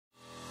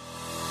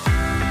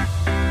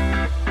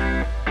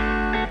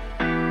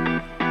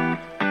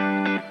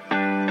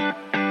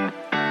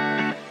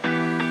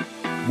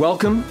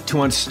Welcome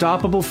to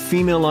Unstoppable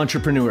Female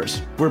Entrepreneurs,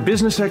 where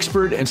business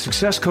expert and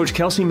success coach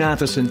Kelsey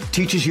Matheson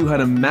teaches you how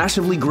to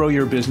massively grow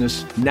your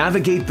business,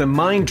 navigate the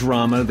mind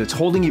drama that's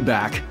holding you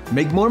back,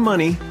 make more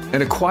money,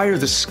 and acquire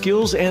the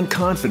skills and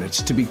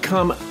confidence to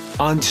become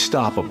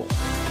unstoppable.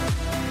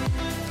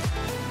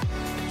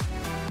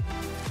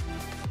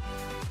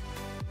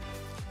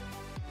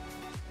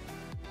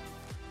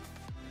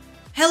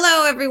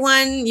 Hello,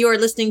 everyone. You are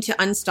listening to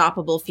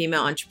Unstoppable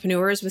Female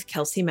Entrepreneurs with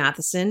Kelsey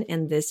Matheson,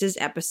 and this is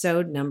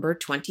episode number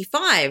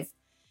 25.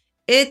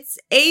 It's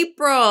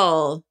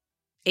April.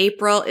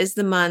 April is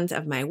the month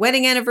of my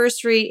wedding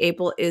anniversary.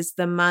 April is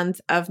the month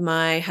of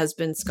my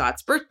husband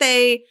Scott's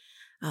birthday.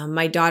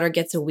 My daughter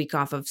gets a week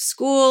off of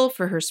school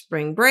for her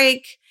spring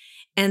break.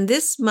 And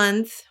this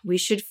month, we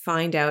should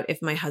find out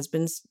if my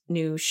husband's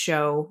new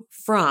show,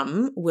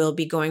 From, will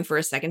be going for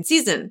a second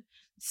season.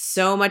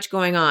 So much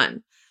going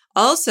on.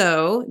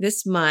 Also,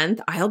 this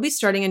month, I'll be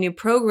starting a new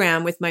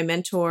program with my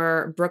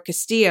mentor, Brooke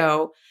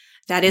Castillo,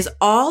 that is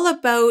all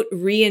about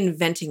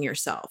reinventing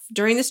yourself.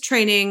 During this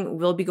training,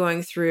 we'll be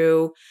going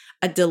through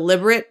a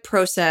deliberate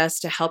process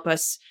to help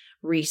us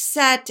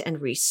reset and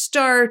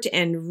restart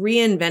and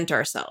reinvent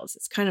ourselves.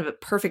 It's kind of a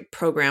perfect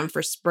program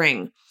for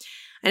spring.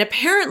 And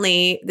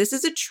apparently, this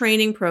is a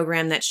training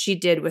program that she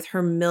did with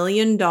her $1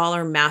 Million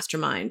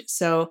Mastermind.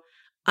 So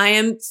I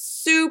am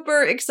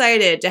super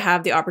excited to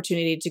have the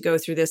opportunity to go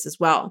through this as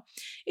well.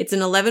 It's an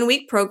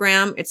 11-week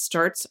program. It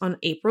starts on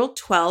April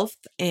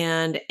 12th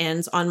and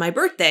ends on my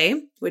birthday,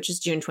 which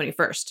is June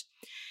 21st.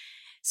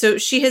 So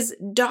she has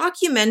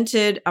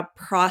documented a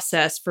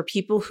process for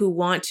people who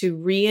want to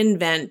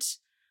reinvent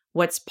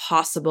what's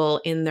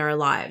possible in their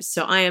lives.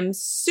 So I am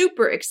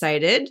super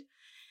excited,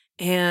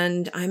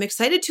 and I'm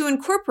excited to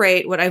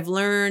incorporate what I've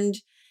learned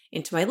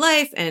into my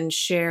life and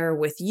share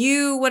with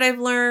you what I've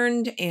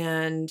learned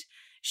and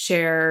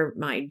share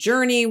my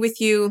journey with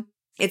you.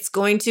 It's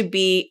going to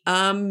be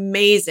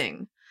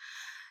amazing.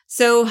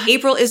 So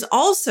April is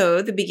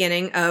also the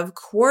beginning of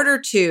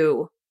quarter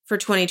two for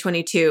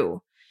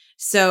 2022.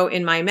 So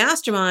in my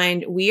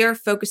mastermind, we are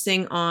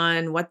focusing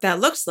on what that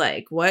looks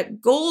like, what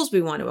goals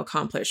we want to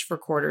accomplish for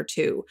quarter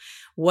two.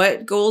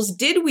 What goals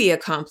did we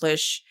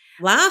accomplish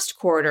last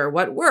quarter?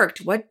 What worked?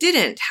 What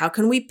didn't? How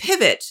can we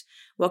pivot?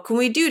 What can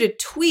we do to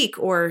tweak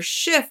or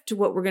shift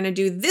what we're going to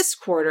do this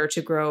quarter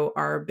to grow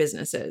our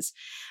businesses?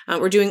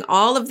 We're doing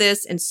all of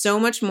this and so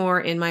much more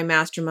in my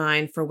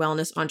mastermind for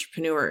wellness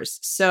entrepreneurs.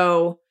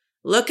 So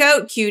look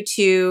out,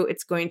 Q2.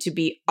 It's going to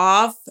be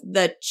off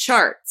the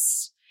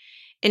charts.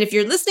 And if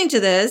you're listening to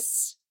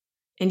this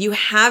and you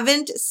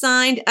haven't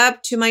signed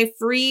up to my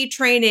free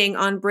training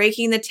on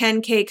breaking the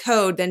 10K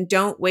code, then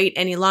don't wait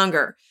any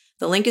longer.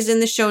 The link is in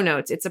the show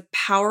notes. It's a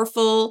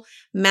powerful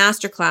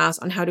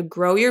masterclass on how to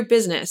grow your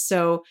business.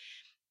 So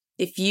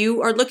if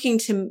you are looking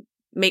to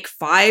make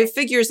 5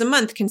 figures a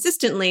month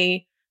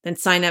consistently, then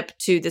sign up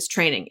to this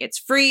training. It's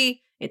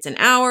free. It's an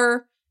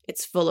hour.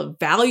 It's full of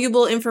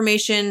valuable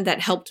information that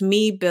helped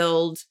me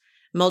build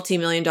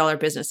multi-million-dollar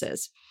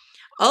businesses.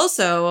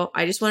 Also,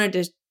 I just wanted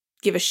to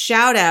give a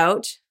shout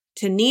out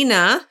to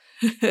Nina,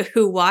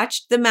 who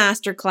watched the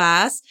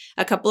masterclass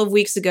a couple of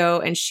weeks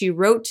ago, and she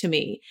wrote to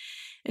me.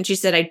 And she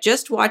said, I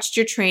just watched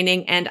your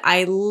training and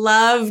I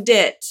loved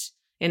it,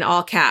 in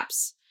all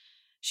caps.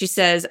 She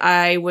says,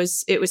 it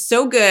was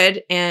so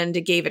good and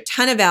it gave a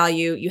ton of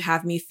value. You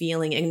have me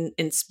feeling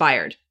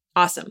inspired.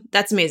 Awesome.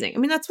 That's amazing. I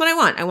mean, that's what I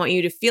want. I want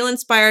you to feel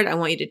inspired. I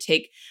want you to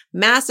take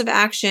massive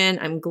action.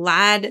 I'm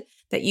glad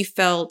that you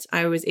felt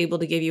I was able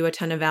to give you a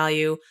ton of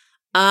value.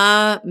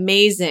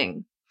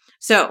 Amazing.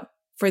 So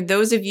for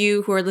those of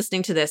you who are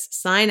listening to this,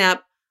 sign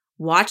up,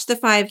 watch the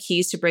 5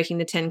 keys to breaking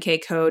the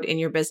 10K code in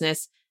your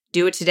business.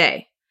 Do it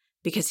today,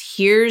 because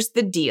here's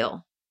the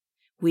deal.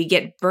 We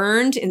get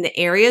burned in the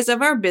areas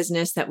of our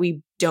business that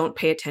we don't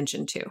pay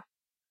attention to,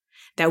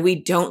 that we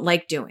don't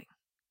like doing,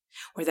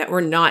 or that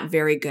we're not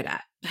very good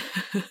at.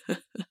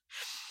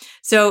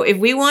 So if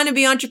we want to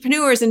be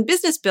entrepreneurs and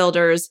business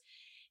builders,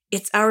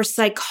 it's our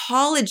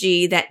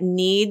psychology that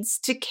needs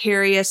to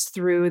carry us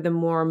through the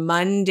more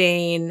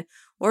mundane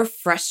or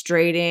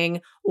frustrating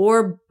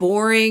or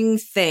boring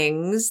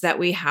things that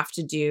we have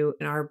to do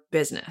in our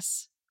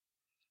business.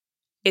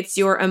 It's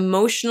your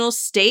emotional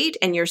state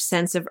and your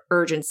sense of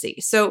urgency.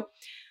 So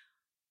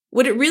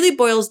what it really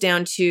boils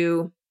down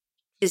to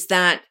is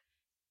that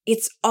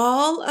it's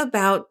all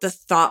about the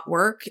thought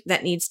work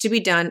that needs to be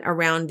done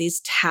around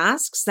these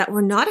tasks that we're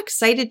not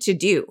excited to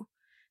do,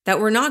 that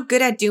we're not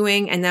good at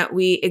doing, and that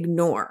we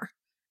ignore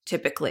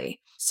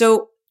typically.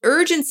 So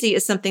urgency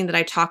is something that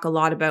I talk a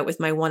lot about with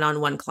my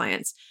one-on-one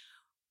clients.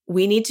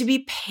 We need to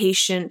be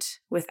patient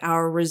with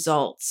our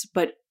results,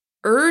 but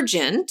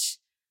urgent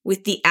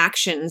with the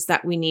actions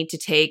that we need to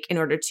take in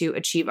order to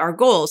achieve our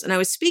goals. And I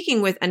was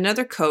speaking with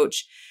another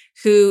coach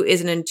who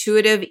is an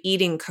intuitive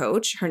eating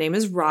coach. Her name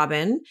is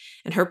Robin,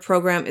 and her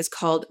program is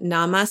called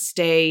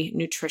Namaste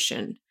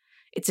Nutrition.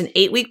 It's an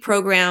 8-week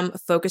program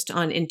focused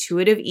on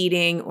intuitive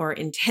eating or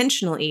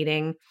intentional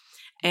eating.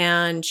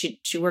 And she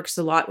works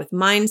a lot with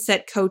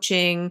mindset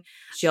coaching.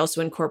 She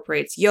also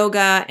incorporates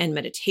yoga and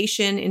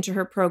meditation into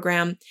her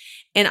program.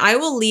 And I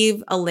will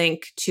leave a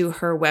link to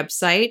her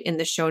website in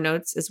the show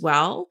notes as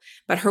well.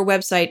 But her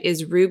website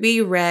is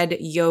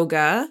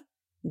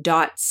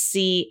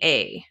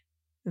rubyredyoga.ca.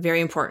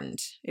 Very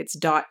important. It's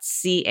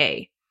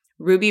 .ca.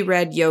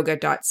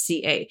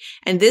 rubyredyoga.ca.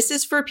 And this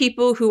is for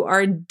people who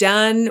are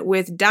done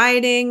with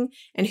dieting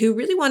and who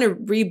really want to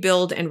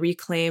rebuild and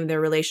reclaim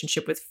their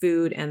relationship with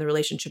food and the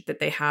relationship that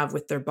they have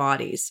with their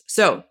bodies.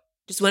 So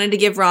just wanted to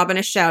give Robin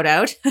a shout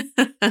out.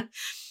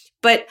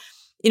 But,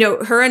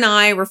 her and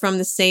I were from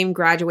the same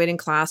graduating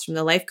class from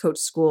the Life Coach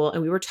School,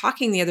 and we were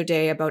talking the other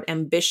day about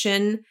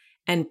ambition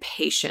and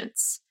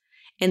patience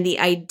and the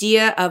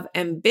idea of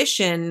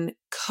ambition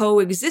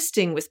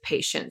coexisting with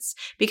patience.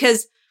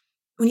 Because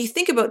when you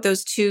think about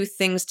those two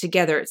things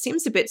together, it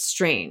seems a bit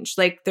strange,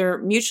 like they're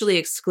mutually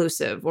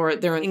exclusive or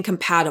they're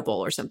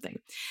incompatible or something.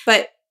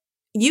 But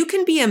you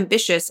can be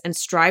ambitious and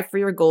strive for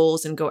your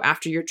goals and go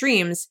after your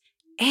dreams,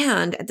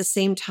 and at the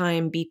same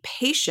time be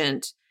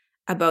patient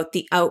about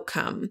the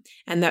outcome,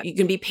 and that you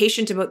can be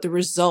patient about the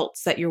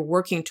results that you're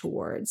working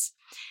towards.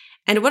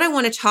 And what I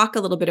want to talk a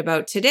little bit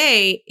about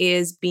today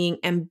is being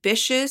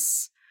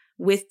ambitious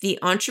with the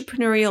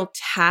entrepreneurial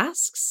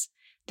tasks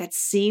that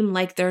seem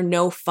like they're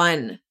no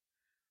fun.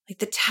 Like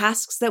the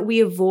tasks that we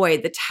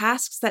avoid, the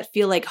tasks that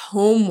feel like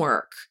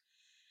homework,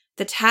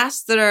 the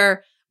tasks that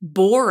are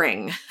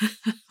boring.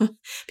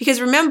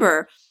 Because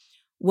remember,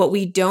 what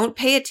we don't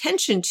pay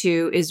attention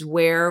to is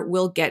where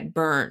we'll get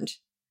burned.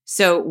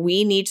 So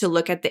we need to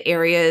look at the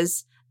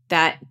areas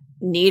that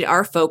need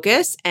our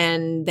focus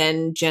and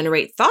then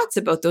generate thoughts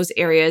about those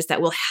areas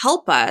that will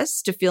help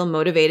us to feel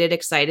motivated,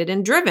 excited,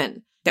 and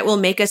driven, that will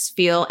make us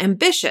feel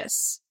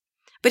ambitious.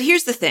 But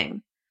here's the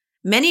thing.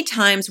 Many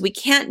times we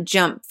can't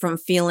jump from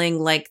feeling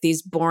like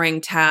these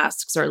boring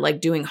tasks or like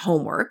doing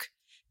homework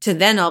to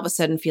then all of a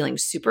sudden feeling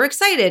super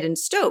excited and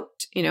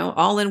stoked,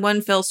 all in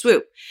one fell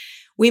swoop.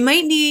 We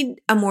might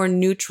need a more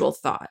neutral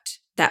thought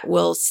that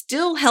will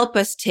still help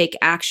us take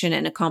action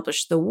and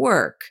accomplish the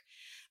work,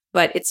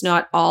 but it's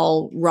not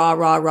all rah,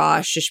 rah,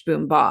 rah, shish,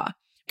 boom, bah.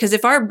 Because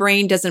if our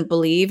brain doesn't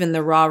believe in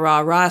the rah,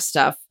 rah, rah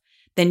stuff,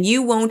 then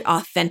you won't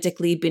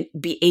authentically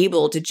be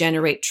able to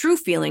generate true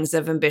feelings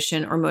of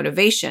ambition or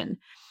motivation.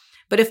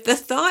 But if the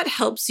thought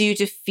helps you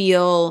to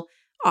feel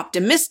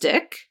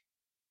optimistic,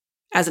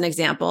 as an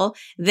example,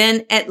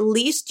 then at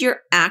least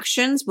your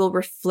actions will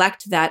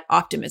reflect that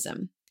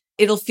optimism.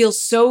 It'll feel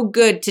so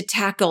good to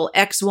tackle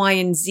X, Y,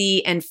 and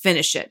Z and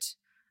finish it.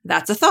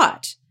 That's a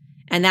thought.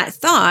 And that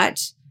thought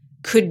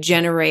could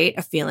generate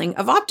a feeling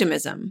of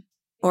optimism.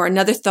 Or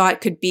another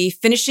thought could be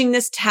finishing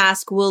this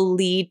task will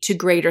lead to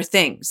greater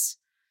things.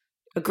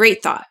 A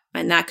great thought.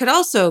 And that could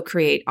also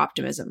create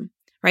optimism.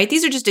 Right?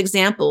 These are just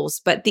examples,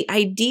 but the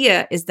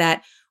idea is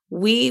that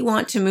we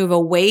want to move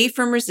away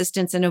from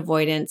resistance and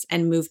avoidance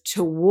and move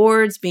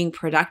towards being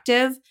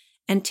productive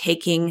and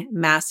taking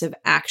massive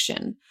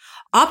action.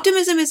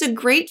 Optimism is a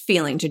great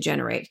feeling to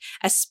generate,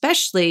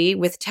 especially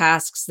with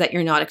tasks that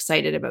you're not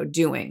excited about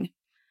doing.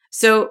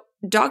 So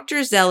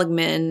Dr.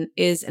 Seligman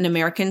is an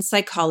American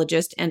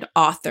psychologist and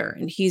author,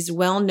 and he's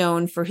well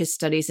known for his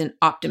studies in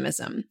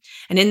optimism.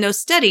 And in those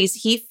studies,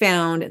 he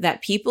found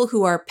that people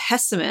who are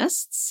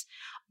pessimists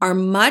are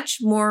much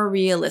more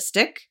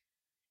realistic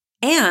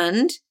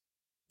and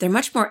they're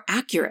much more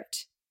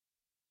accurate.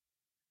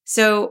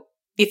 So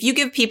if you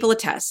give people a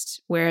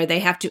test where they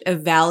have to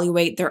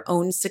evaluate their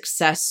own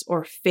success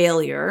or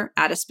failure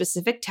at a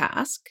specific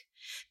task,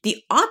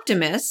 the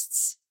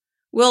optimists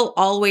will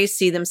always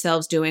see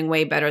themselves doing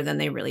way better than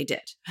they really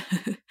did.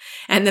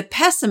 And the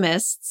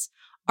pessimists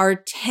are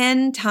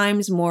 10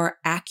 times more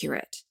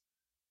accurate.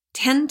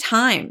 10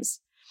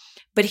 times.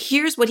 But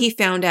here's what he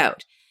found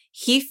out.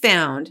 He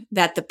found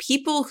that the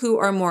people who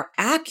are more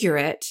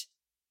accurate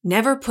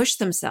never push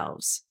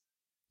themselves.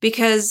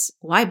 Because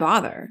why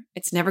bother?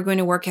 It's never going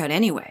to work out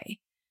anyway.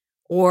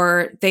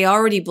 Or they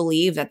already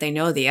believe that they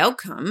know the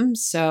outcome,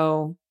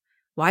 so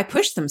why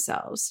push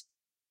themselves?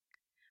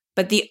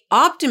 But the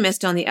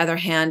optimist, on the other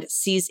hand,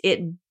 sees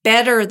it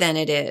better than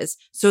it is,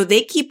 so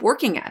they keep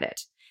working at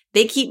it.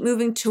 They keep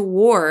moving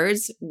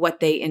towards what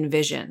they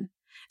envision.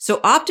 So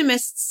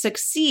optimists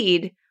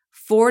succeed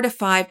 4 to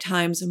 5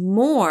 times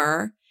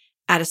more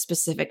at a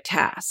specific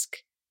task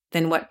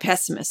than what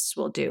pessimists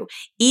will do,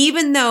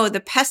 even though the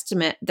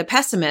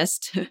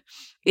pessimist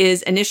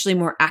is initially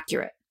more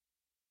accurate.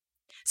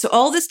 So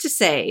all this to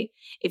say,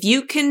 if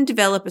you can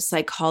develop a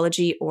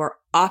psychology or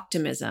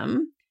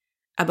optimism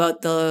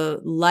about the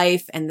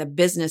life and the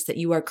business that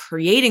you are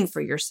creating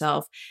for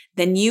yourself,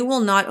 then you will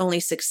not only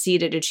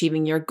succeed at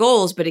achieving your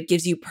goals, but it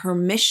gives you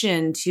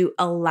permission to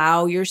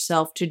allow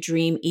yourself to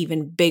dream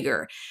even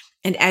bigger.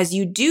 And as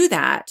you do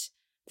that,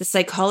 the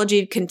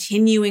psychology of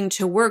continuing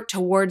to work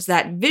towards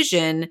that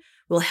vision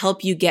will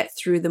help you get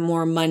through the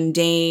more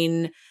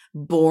mundane,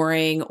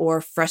 boring, or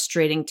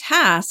frustrating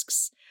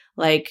tasks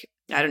like,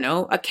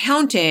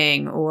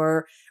 accounting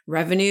or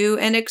revenue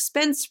and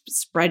expense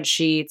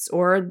spreadsheets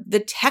or the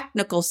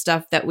technical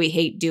stuff that we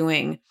hate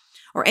doing,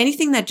 or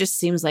anything that just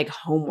seems like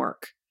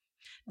homework.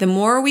 The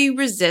more we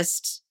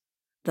resist,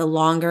 the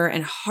longer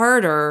and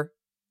harder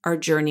our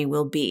journey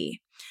will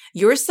be.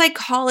 Your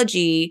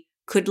psychology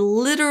could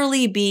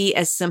literally be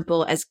as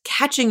simple as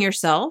catching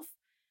yourself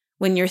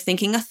when you're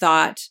thinking a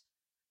thought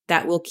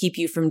that will keep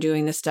you from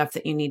doing the stuff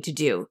that you need to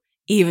do,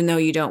 even though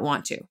you don't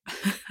want to.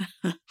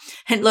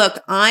 And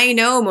look, I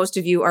know most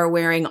of you are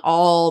wearing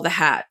all the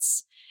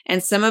hats,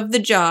 and some of the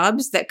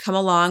jobs that come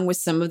along with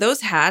some of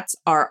those hats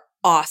are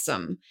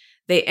awesome.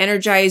 They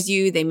energize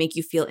you, they make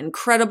you feel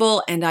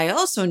incredible. And I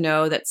also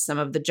know that some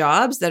of the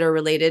jobs that are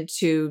related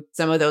to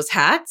some of those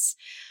hats,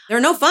 they're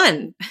no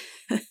fun.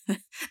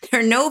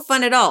 They're no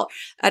fun at all.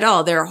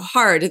 They're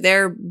hard.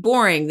 They're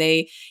boring.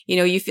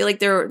 You feel like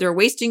they're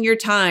wasting your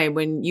time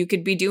when you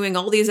could be doing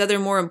all these other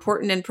more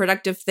important and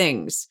productive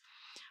things.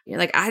 You're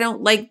like, I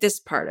don't like this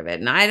part of it,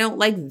 and I don't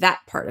like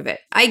that part of it.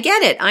 I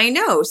get it. I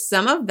know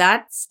some of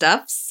that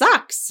stuff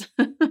sucks.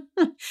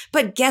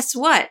 But guess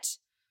what?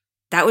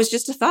 That was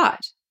just a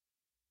thought.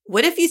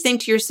 What if you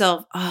think to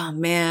yourself, oh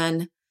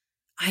man,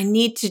 I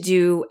need to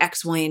do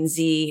X, Y, and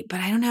Z, but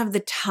I don't have the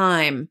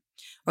time.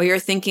 Or you're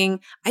thinking,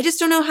 I just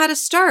don't know how to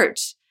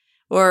start.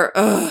 Or,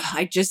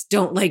 I just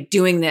don't like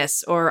doing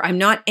this. Or I'm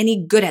not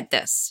any good at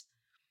this.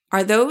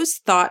 Are those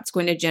thoughts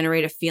going to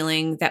generate a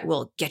feeling that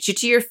will get you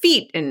to your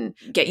feet and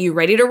get you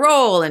ready to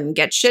roll and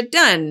get shit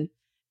done?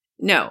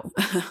 No,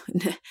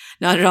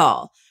 not at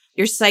all.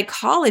 Your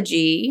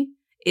psychology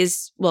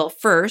is, well,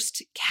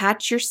 first,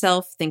 catch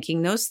yourself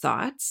thinking those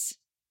thoughts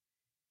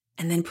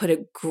and then put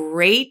a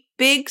great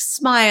big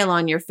smile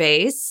on your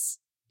face.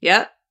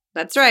 Yep,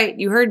 that's right.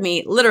 You heard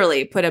me.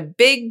 Literally put a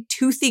big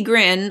toothy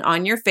grin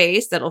on your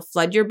face that'll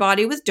flood your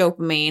body with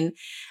dopamine,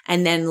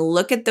 and then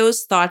look at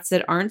those thoughts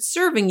that aren't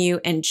serving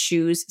you and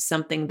choose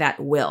something that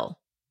will.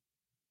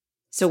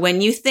 So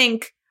when you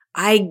think,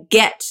 I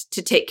get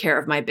to take care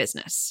of my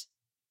business,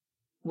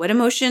 what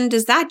emotion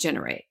does that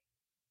generate?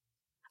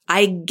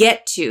 I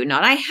get to,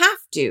 not I have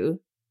to.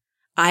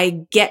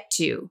 I get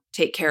to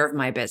take care of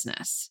my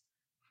business.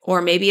 Or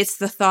maybe it's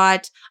the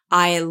thought,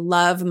 I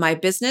love my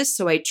business,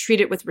 so I treat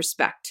it with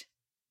respect.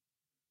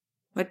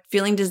 What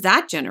feeling does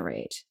that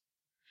generate?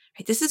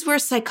 Right, this is where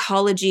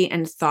psychology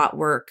and thought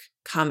work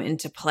come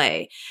into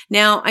play.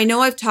 Now, I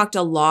know I've talked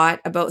a lot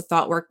about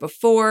thought work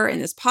before in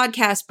this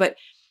podcast, but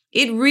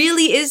it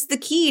really is the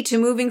key to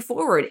moving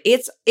forward.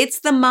 It's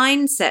the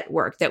mindset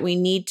work that we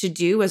need to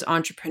do as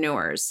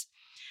entrepreneurs.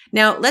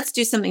 Now, let's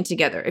do something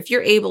together. If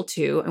you're able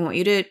to, I want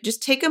you to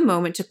just take a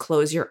moment to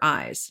close your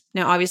eyes.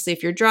 Now, obviously,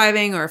 if you're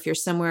driving or if you're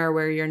somewhere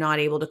where you're not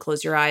able to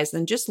close your eyes,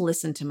 then just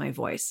listen to my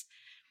voice.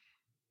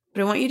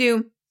 But I want you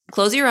to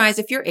close your eyes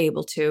if you're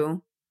able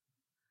to.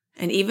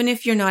 And even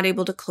if you're not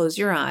able to close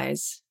your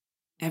eyes,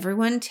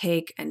 everyone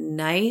take a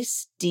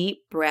nice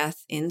deep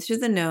breath in through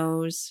the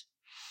nose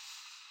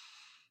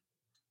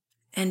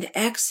and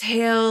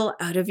exhale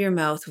out of your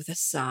mouth with a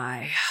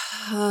sigh.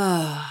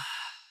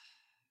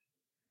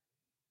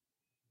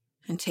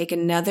 And take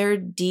another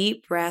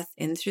deep breath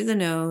in through the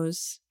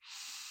nose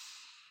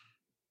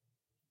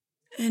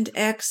and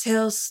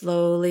exhale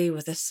slowly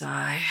with a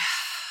sigh.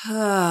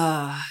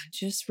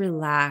 Just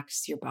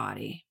relax your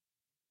body.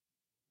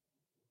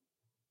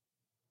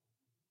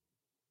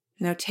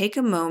 Now take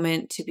a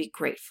moment to be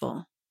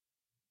grateful.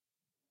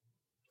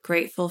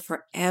 Grateful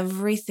for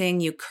everything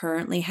you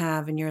currently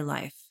have in your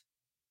life.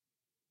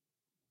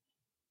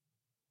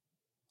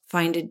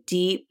 Find a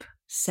deep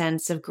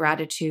sense of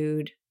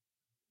gratitude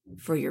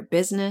for your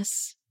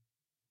business.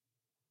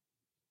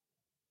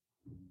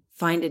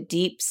 Find a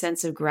deep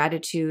sense of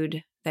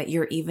gratitude that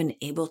you're even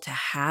able to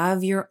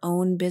have your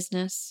own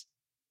business.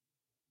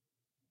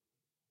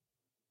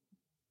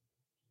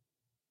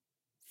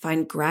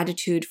 Find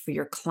gratitude for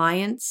your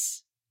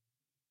clients,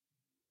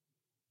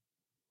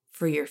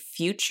 for your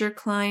future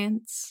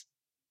clients.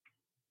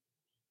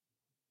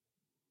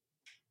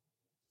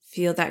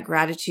 Feel that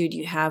gratitude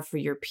you have for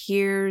your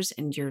peers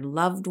and your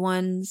loved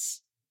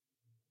ones,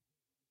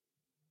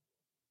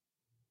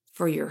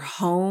 for your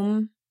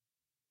home,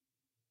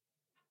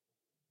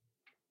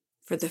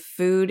 for the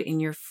food in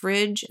your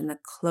fridge and the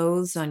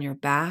clothes on your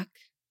back,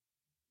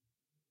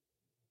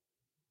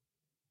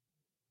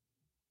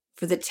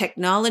 for the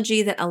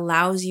technology that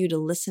allows you to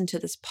listen to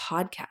this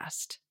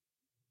podcast.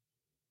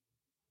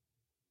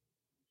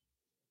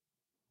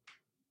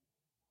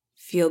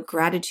 Feel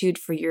gratitude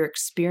for your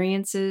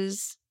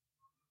experiences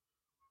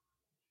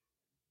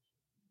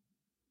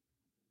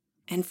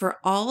and for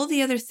all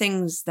the other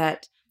things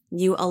that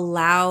you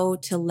allow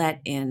to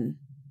let in.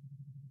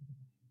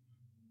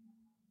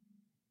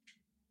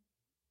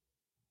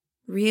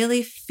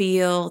 Really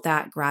feel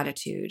that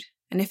gratitude.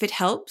 And if it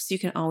helps, you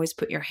can always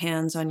put your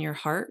hands on your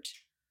heart.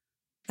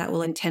 That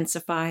will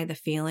intensify the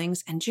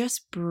feelings, and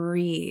just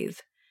breathe.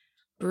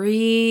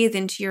 Breathe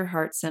into your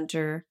heart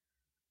center.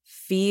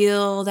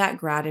 Feel that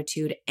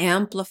gratitude.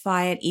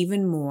 Amplify it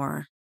even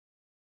more.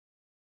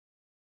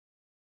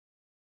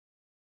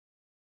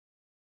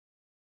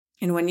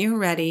 And when you're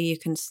ready, you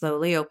can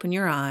slowly open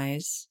your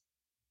eyes.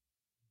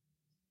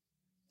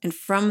 And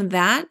from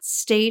that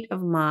state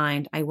of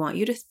mind, I want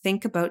you to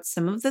think about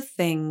some of the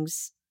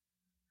things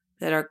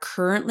that are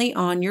currently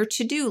on your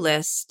to-do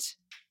list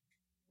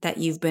that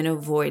you've been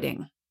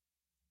avoiding.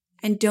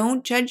 And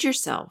don't judge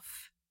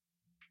yourself.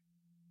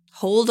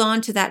 Hold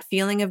on to that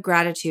feeling of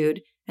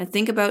gratitude and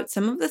think about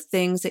some of the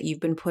things that you've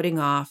been putting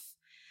off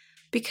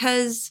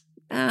because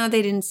they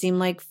didn't seem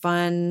like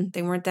fun.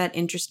 They weren't that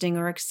interesting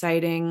or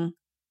exciting.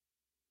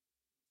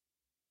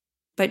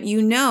 But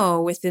you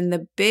know, within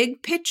the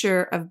big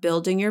picture of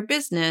building your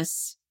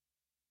business,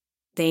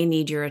 they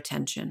need your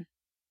attention.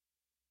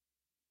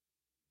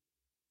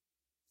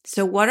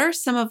 So what are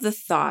some of the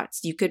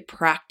thoughts you could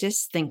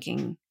practice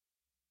thinking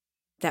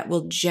that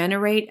will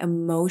generate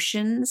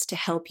emotions to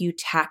help you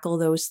tackle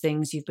those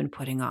things you've been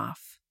putting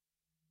off?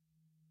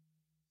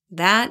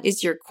 That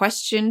is your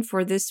question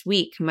for this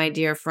week, my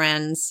dear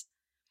friends.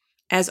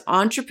 As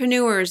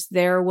entrepreneurs,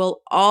 there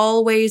will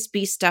always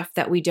be stuff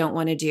that we don't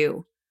want to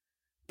do.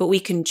 But we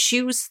can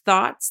choose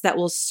thoughts that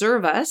will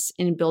serve us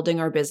in building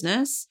our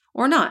business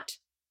or not.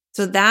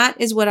 So that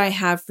is what I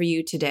have for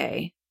you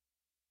today.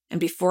 And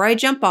before I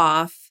jump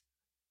off,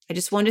 I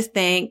just want to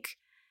thank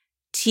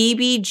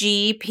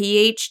TBG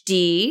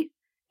PhD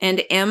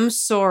and M.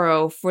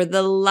 Sorrow for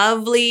the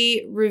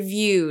lovely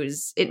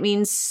reviews. It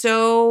means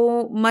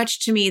so much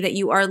to me that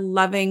you are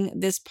loving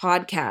this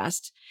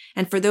podcast.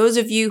 And for those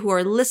of you who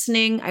are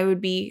listening, I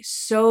would be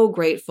so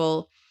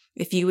grateful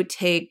if you would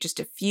take just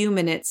a few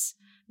minutes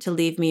to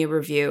leave me a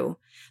review.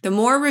 The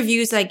more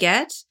reviews I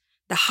get,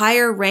 the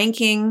higher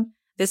ranking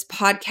this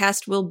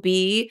podcast will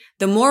be,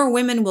 the more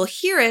women will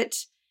hear it,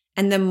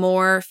 and the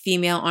more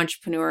female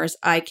entrepreneurs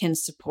I can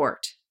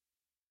support.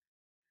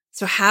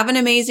 So have an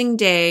amazing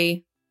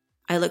day.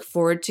 I look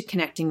forward to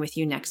connecting with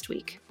you next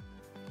week.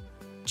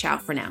 Ciao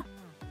for now.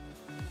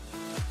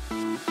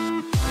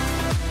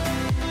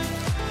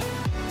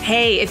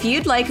 Hey, if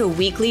you'd like a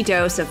weekly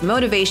dose of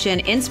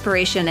motivation,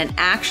 inspiration, and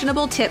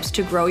actionable tips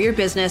to grow your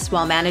business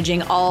while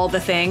managing all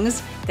the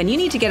things, then you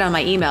need to get on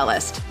my email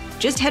list.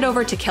 Just head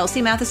over to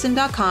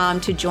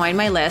kelseymatheson.com to join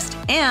my list.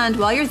 And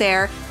while you're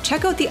there,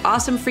 check out the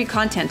awesome free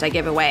content I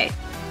give away.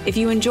 If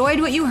you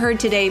enjoyed what you heard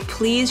today,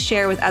 please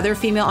share with other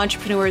female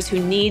entrepreneurs who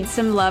need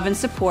some love and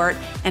support.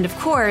 And of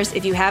course,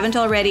 if you haven't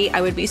already,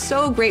 I would be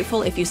so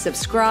grateful if you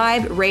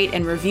subscribe, rate,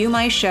 and review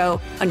my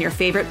show on your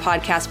favorite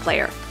podcast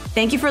player.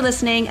 Thank you for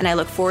listening, and I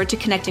look forward to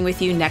connecting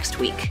with you next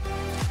week.